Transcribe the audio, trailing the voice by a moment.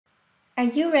Are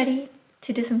you ready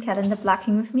to do some calendar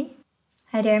blocking with me?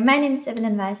 Hi there, my name is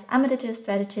Evelyn Weiss. I'm a digital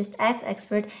strategist, ads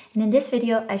expert, and in this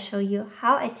video I show you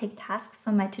how I take tasks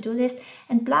from my to-do list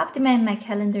and block them in my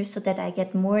calendar so that I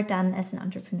get more done as an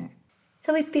entrepreneur.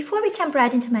 So before we jump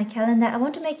right into my calendar, I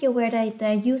want to make you aware that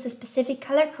I use a specific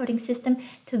color coding system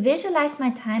to visualize my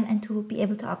time and to be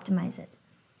able to optimize it.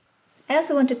 I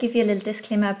also want to give you a little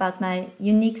disclaimer about my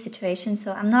unique situation.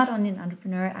 So I'm not only an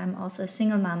entrepreneur, I'm also a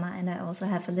single mama, and I also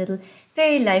have a little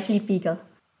very lively beagle.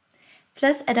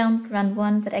 Plus, I don't run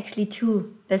one, but actually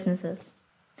two businesses.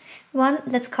 One,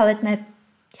 let's call it my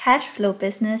cash flow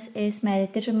business, is my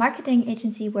digital marketing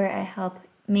agency where I help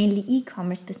mainly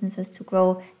e-commerce businesses to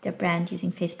grow their brand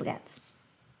using Facebook ads.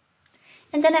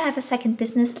 And then I have a second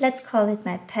business, let's call it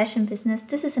my passion business.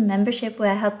 This is a membership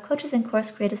where I help coaches and course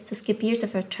creators to skip years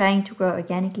of trying to grow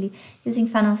organically using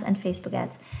funnels and Facebook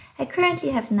ads. I currently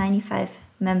have 95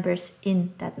 members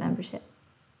in that membership.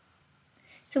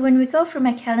 So when we go through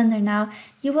my calendar now,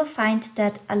 you will find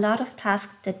that a lot of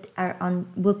tasks that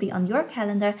will be on your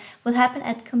calendar will happen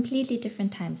at completely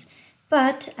different times.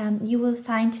 But you will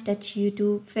find that you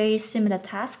do very similar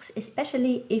tasks,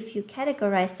 especially if you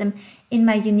categorize them in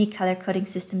my unique color coding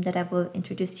system that I will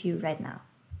introduce to you right now.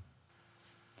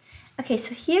 Okay,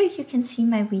 so here you can see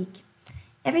my week.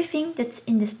 Everything that's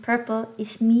in this purple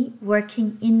is me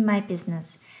working in my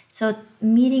business. So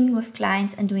meeting with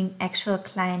clients and doing actual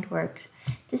client work.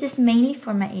 This is mainly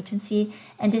for my agency,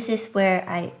 and this is where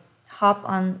I hop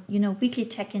on, weekly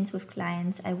check-ins with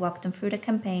clients. I walk them through the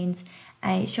campaigns,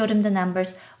 I show them the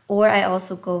numbers, or I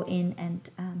also go in and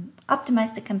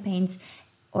optimize the campaigns,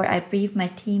 or I brief my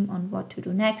team on what to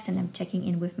do next, and I'm checking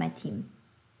in with my team.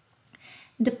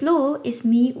 The blue is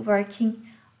me working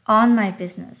on my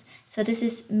business. So this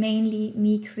is mainly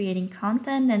me creating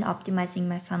content and optimizing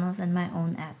my funnels and my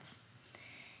own ads.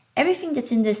 Everything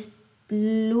that's in this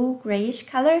blue grayish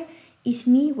color is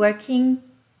me working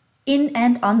in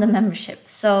and on the membership.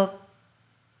 So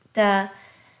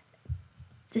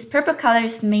this purple color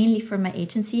is mainly for my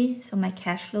agency, so my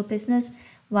cash flow business,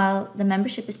 while the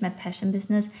membership is my passion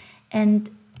business.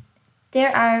 And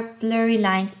there are blurry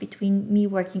lines between me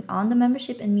working on the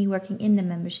membership and me working in the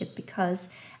membership because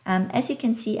as you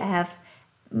can see, I have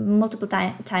multiple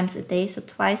times a day. So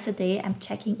twice a day, I'm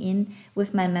checking in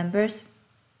with my members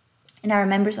in our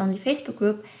members only Facebook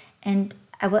group, and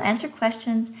I will answer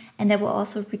questions and I will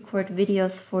also record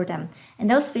videos for them. And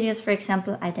those videos, for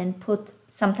example, I then put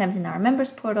sometimes in our members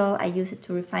portal. I use it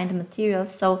to refine the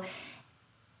materials. So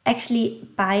actually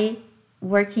by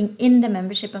working in the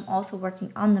membership, I'm also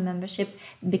working on the membership,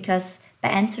 because by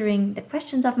answering the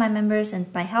questions of my members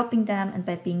and by helping them and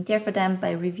by being there for them,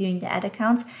 by reviewing the ad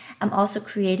accounts, I'm also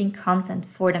creating content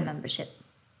for the membership.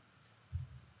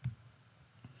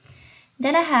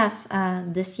 Then I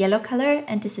have this yellow color,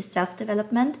 and this is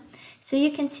self-development. So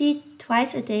you can see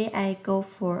twice a day I go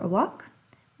for a walk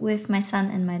with my son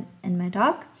and my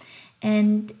dog.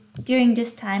 And during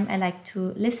this time I like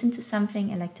to listen to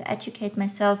something, I like to educate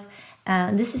myself.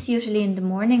 This is usually in the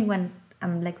morning when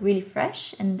I'm like really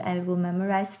fresh and I will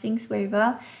memorize things very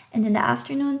well. And in the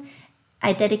afternoon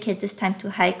I dedicate this time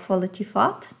to high quality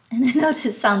thought. And I know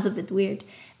this sounds a bit weird,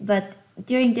 but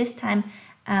during this time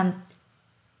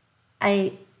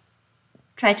I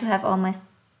try to have all my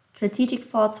strategic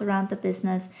thoughts around the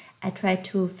business. I try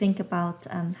to think about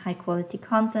high quality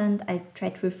content. I try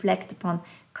to reflect upon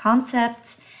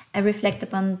concepts. I reflect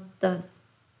upon the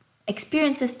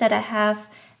experiences that I have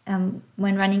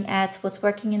when running ads, what's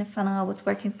working in a funnel, what's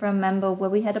working for a member, where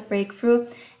we had a breakthrough.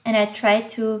 And I try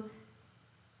to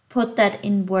put that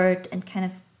in words and kind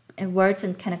of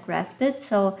grasp it,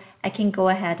 so I can go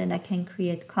ahead and I can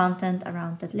create content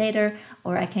around that later,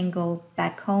 or I can go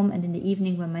back home and in the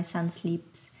evening when my son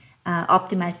sleeps,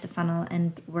 optimize the funnel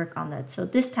and work on that. So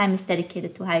this time is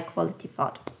dedicated to high quality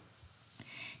thought.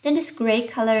 Then this gray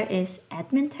color is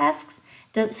admin tasks.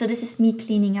 So this is me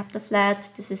cleaning up the flat.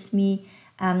 This is me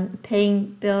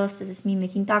paying bills. This is me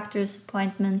making doctor's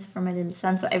appointments for my little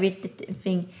son. So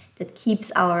everything that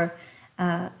keeps our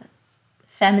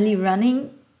family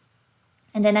running.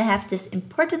 And then I have this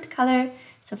important color.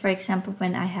 So for example,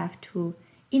 when I have to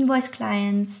invoice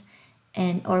clients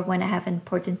or when I have an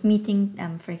important meeting,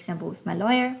 for example, with my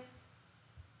lawyer.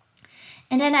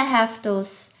 And then I have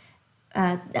this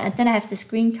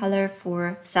green color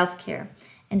for self-care.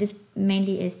 And this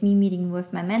mainly is me meeting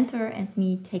with my mentor and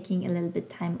me taking a little bit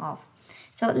time off.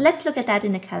 So let's look at that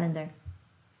in the calendar.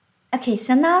 Okay,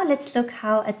 so now let's look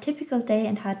how a typical day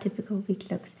and how a typical week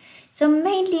looks. So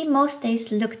mainly most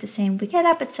days look the same. We get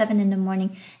up at 7 in the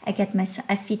morning, I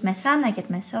feed my son, I get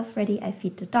myself ready, I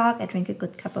feed the dog, I drink a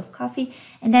good cup of coffee,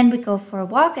 and then we go for a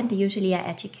walk, and usually I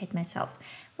educate myself.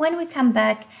 When we come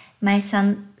back, my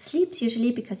son sleeps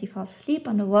usually because he falls asleep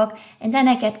on the walk, and then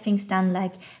I get things done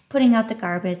like putting out the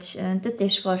garbage, the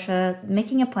dishwasher,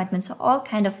 making appointments, so all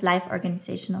kind of life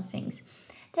organizational things.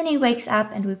 Then he wakes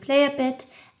up and we play a bit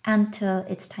until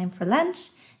it's time for lunch.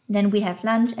 Then we have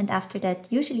lunch, and after that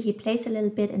usually he plays a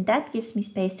little bit, and that gives me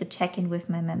space to check in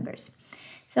with my members.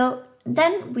 So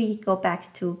then we go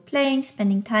back to playing,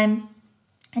 spending time,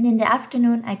 and in the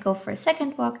afternoon I go for a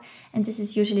second walk, and this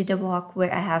is usually the walk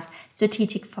where I have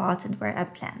strategic thoughts and where I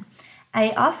plan.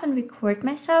 I often record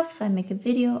myself, so I make a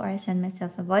video or I send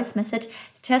myself a voice message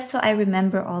just so I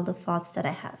remember all the thoughts that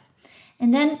I have.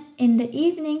 And then in the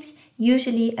evenings,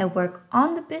 usually I work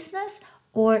on the business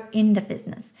or in the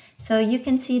business. So you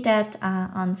can see that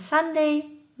on Sunday,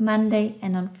 Monday,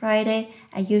 and on Friday,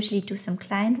 I usually do some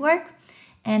client work.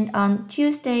 And on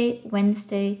Tuesday,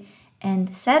 Wednesday,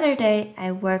 and Saturday,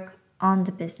 I work on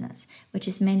the business, which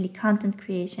is mainly content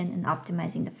creation and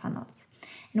optimizing the funnels.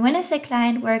 And when I say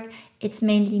client work, it's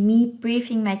mainly me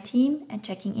briefing my team and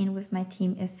checking in with my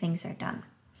team if things are done.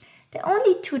 The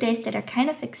only 2 days that are kind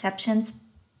of exceptions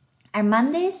are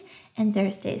Mondays and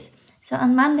Thursdays. So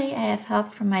on Monday, I have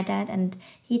help from my dad, and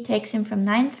he takes him from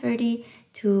 9:30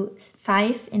 to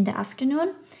 5 in the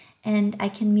afternoon, and I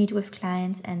can meet with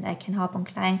clients and I can hop on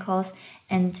client calls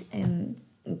and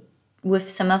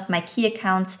with some of my key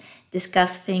accounts,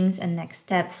 discuss things and next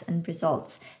steps and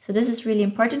results. So this is really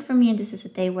important for me, and this is a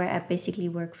day where I basically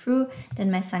work through.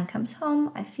 Then my son comes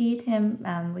home, I feed him,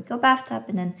 we go bathtub,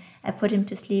 and then I put him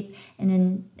to sleep,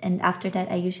 and after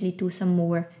that I usually do some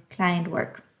more client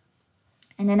work.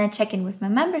 And then I check in with my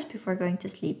members before going to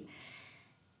sleep.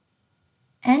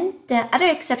 And the other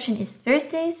exception is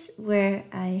Thursdays, where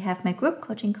I have my group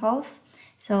coaching calls.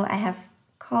 So I have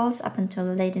calls up until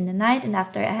late in the night, and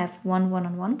after I have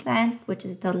one-on-one client, which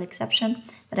is a total exception,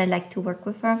 but I like to work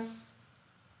with her.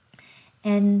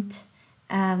 And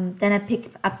then I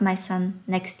pick up my son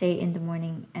next day in the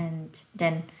morning, and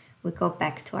then we go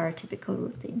back to our typical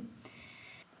routine.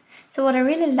 So what I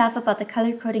really love about the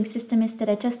color coding system is that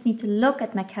I just need to look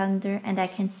at my calendar and I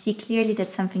can see clearly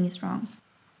that something is wrong.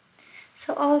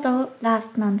 So although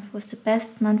last month was the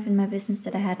best month in my business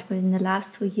that I had within the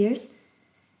last 2 years,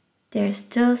 there's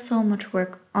still so much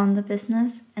work on the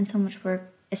business and so much work,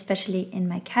 especially in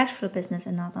my cash flow business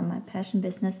and not on my passion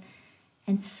business,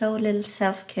 and so little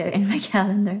self-care in my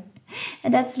calendar.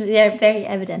 And that's very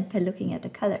evident by looking at the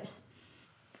colors.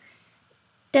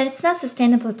 That it's not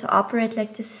sustainable to operate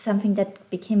like this is something that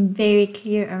became very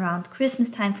clear around Christmas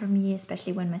time for me,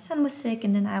 especially when my son was sick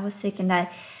and then I was sick, and I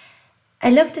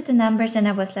looked at the numbers and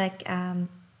I was like,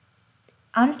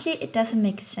 honestly, it doesn't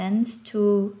make sense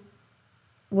to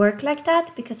work like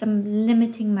that because I'm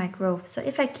limiting my growth. So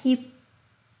if I keep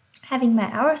having my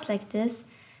hours like this,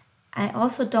 I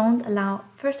also don't allow,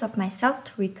 first off, myself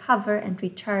to recover and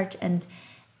recharge and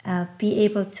be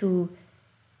able to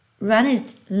run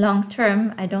it long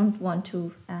term. I don't want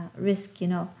to risk,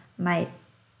 my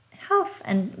health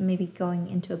and maybe going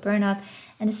into a burnout.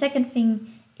 And the second thing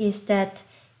is that,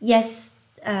 yes,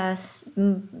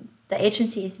 the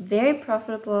agency is very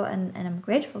profitable and I'm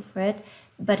grateful for it,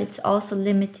 but it's also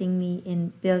limiting me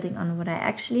in building on what I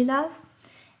actually love.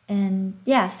 And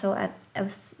yeah, so I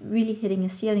was really hitting a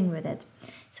ceiling with it.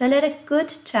 So I let a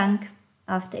good chunk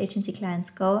of the agency clients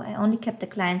go. I only kept the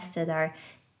clients that are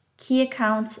key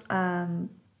accounts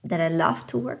that I love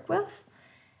to work with,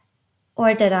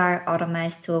 or that are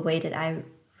automized to a way that I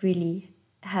really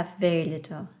have very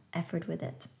little effort with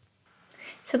it.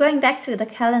 So going back to the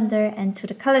calendar and to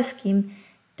the color scheme,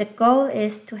 the goal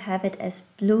is to have it as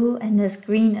blue and as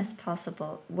green as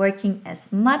possible, working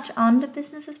as much on the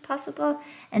business as possible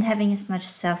and having as much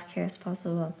self-care as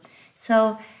possible.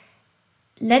 So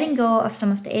letting go of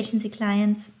some of the agency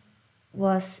clients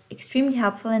was extremely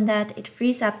helpful in that it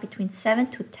frees up between 7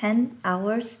 to 10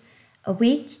 hours a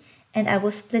week, and I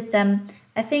will split them,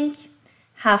 I think,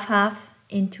 half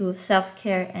into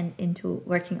self-care and into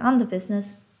working on the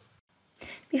business.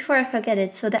 Before I forget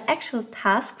it, so the actual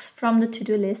tasks from the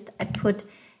to-do list I put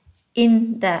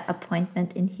in the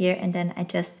appointment in here, and then I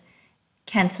just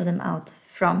cancel them out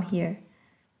from here.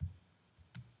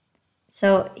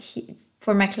 So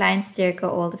for my clients, there go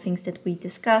all the things that we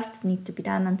discussed need to be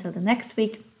done until the next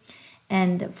week.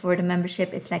 And for the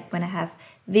membership, it's like when I have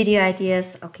video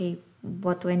ideas, okay,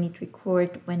 what do I need to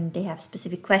record? When they have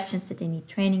specific questions that they need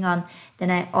training on, then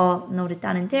I all note it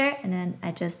down in there, and then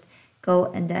I just go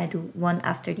and then I do one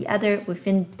after the other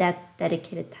within that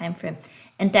dedicated time frame.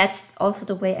 And that's also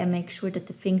the way I make sure that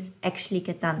the things actually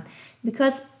get done.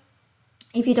 Because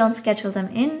if you don't schedule them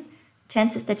in,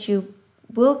 chances that you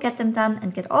will get them done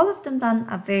and get all of them done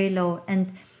are very low.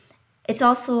 And it's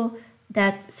also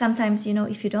that sometimes, you know,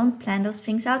 if you don't plan those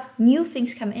things out, new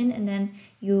things come in and then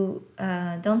you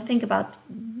don't think about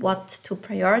what to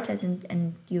prioritize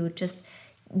and you just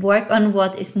work on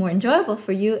what is more enjoyable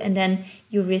for you, and then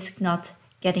you risk not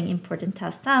getting important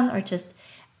tasks done or just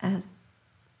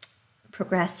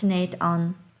procrastinate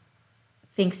on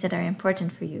things that are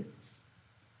important for you.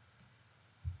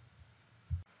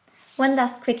 One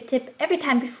last quick tip: every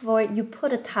time before you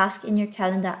put a task in your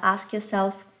calendar, ask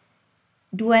yourself,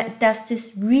 does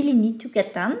this really need to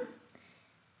get done?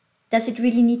 Does it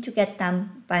really need to get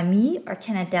done by me, or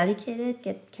can I delegate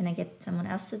it? Can I get someone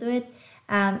else to do it?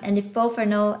 And if both are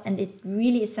no, and it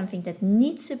really is something that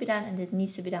needs to be done and it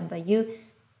needs to be done by you,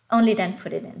 only then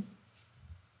put it in.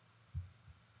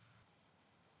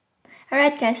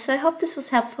 Alright guys, so I hope this was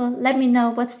helpful. Let me know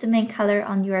what's the main color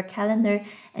on your calendar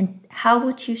and how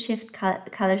would you shift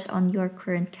colors on your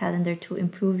current calendar to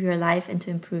improve your life and to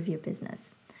improve your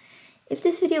business. If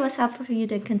this video was helpful for you,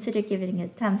 then consider giving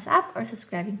it a thumbs up or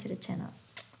subscribing to the channel.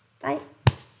 Bye!